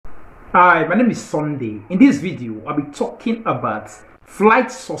Hi, my name is Sunday. In this video, I'll be talking about flight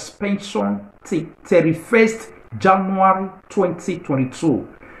suspension till 31st January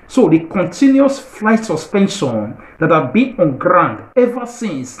 2022. So the continuous flight suspension that have been on ground ever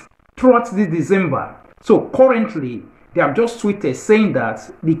since throughout this December. So currently, they have just tweeted saying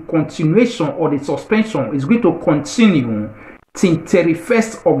that the continuation or the suspension is going to continue till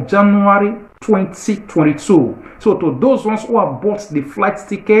 31st of January 2022. So to those ones who have bought the flight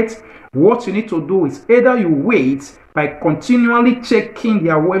ticket, what you need to do is either you wait by continually checking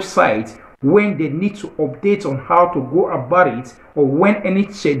their website when they need to update on how to go about it, or when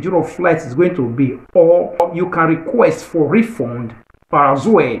any schedule of flights is going to be, or you can request for refund, or as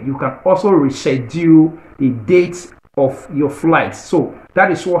well you can also reschedule the dates of your flights. So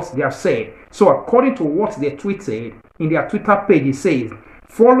that is what they have said. So according to what they tweeted in their Twitter page, it says,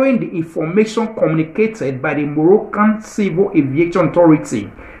 following the information communicated by the Moroccan Civil Aviation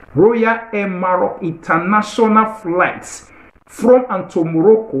Authority, Royal Air Maroc international flights from and to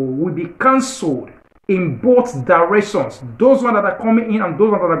Morocco will be cancelled in both directions. Those ones that are coming in and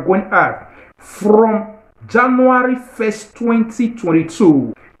those ones that are going out from January 1st,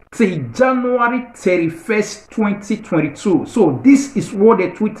 2022 till January 31st, 2022. So this is what they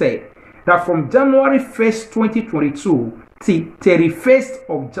tweeted, that from January 1st, 2022 till 31st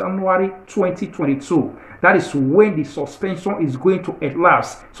of January 2022. That is when the suspension is going to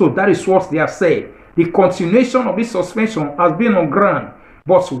elapse. So that is what they have said. The continuation of this suspension has been on ground.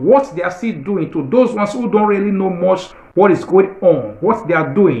 But what they are still doing, to those ones who don't really know much what is going on, what they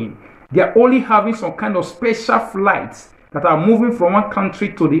are doing, they are only having some kind of special flights that are moving from one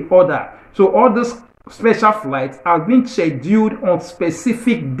country to the other. So all these special flights have been scheduled on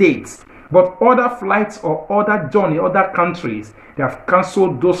specific dates. But other flights or other journey, other countries, they have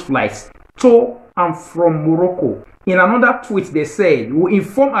cancelled those flights to and from Morocco. In another tweet, they said, we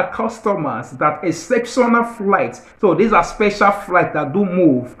inform our customers that exceptional flights, so these are special flights that do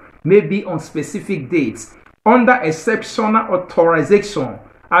move, maybe on specific dates, under exceptional authorization,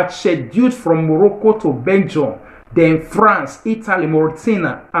 are scheduled from Morocco to Belgium, then France, Italy,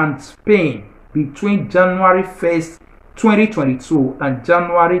 Mauritania, and Spain between January 1st, 2022 and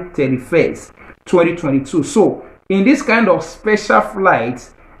January 31st, 2022. So in this kind of special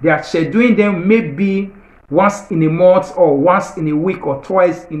flights, they are scheduling them maybe once in a month or once in a week or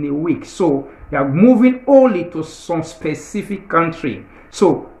twice in a week. So they are moving only to some specific country.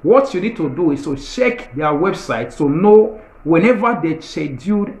 So what you need to do is to check their website to know whenever they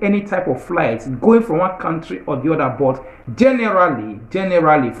scheduled any type of flights going from one country or the other. But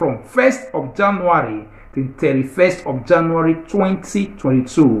generally from 1st of January to 31st of January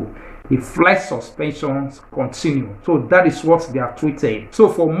 2022, the flight suspensions continue. So that is what they are tweeted. So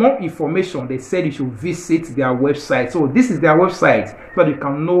for more information, they said you should visit their website. So this is their website, so you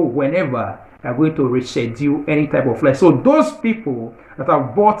can know whenever they are going to reschedule any type of flight. So those people that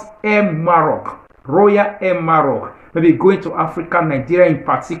have bought Air Maroc, Royal Air Maroc, maybe going to Africa, Nigeria in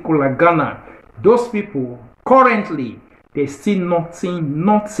particular, Ghana, those people currently, they still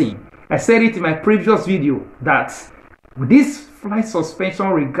nothing. I said it in my previous video that this flight suspension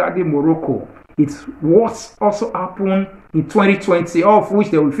regarding Morocco, it's what also happened in 2020, of which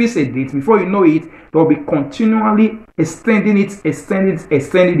they will fix a date. Before you know it, they will be continually extending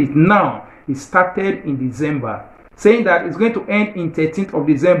it. Now, it started in December, saying that it's going to end in 13th of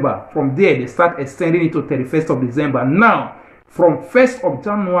December. From there, they start extending it to 31st of December. Now, from 1st of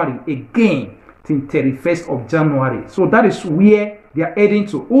January again till 31st of January. So that is where they are heading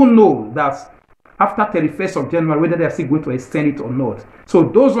to. Who knows that after 31st of January, whether they are still going to extend it or not. So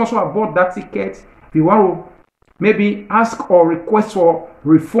those also have bought that ticket, if you want to maybe ask or request for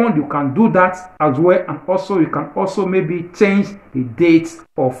refund, you can do that as well. And also you can also maybe change the date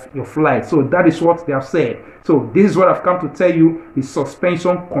of your flight. So that is what they have said. So this is what I've come to tell you. The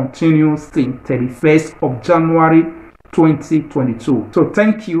suspension continues till 31st of January 2022. So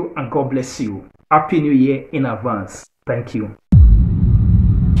thank you and God bless you. Happy New Year in advance. Thank you.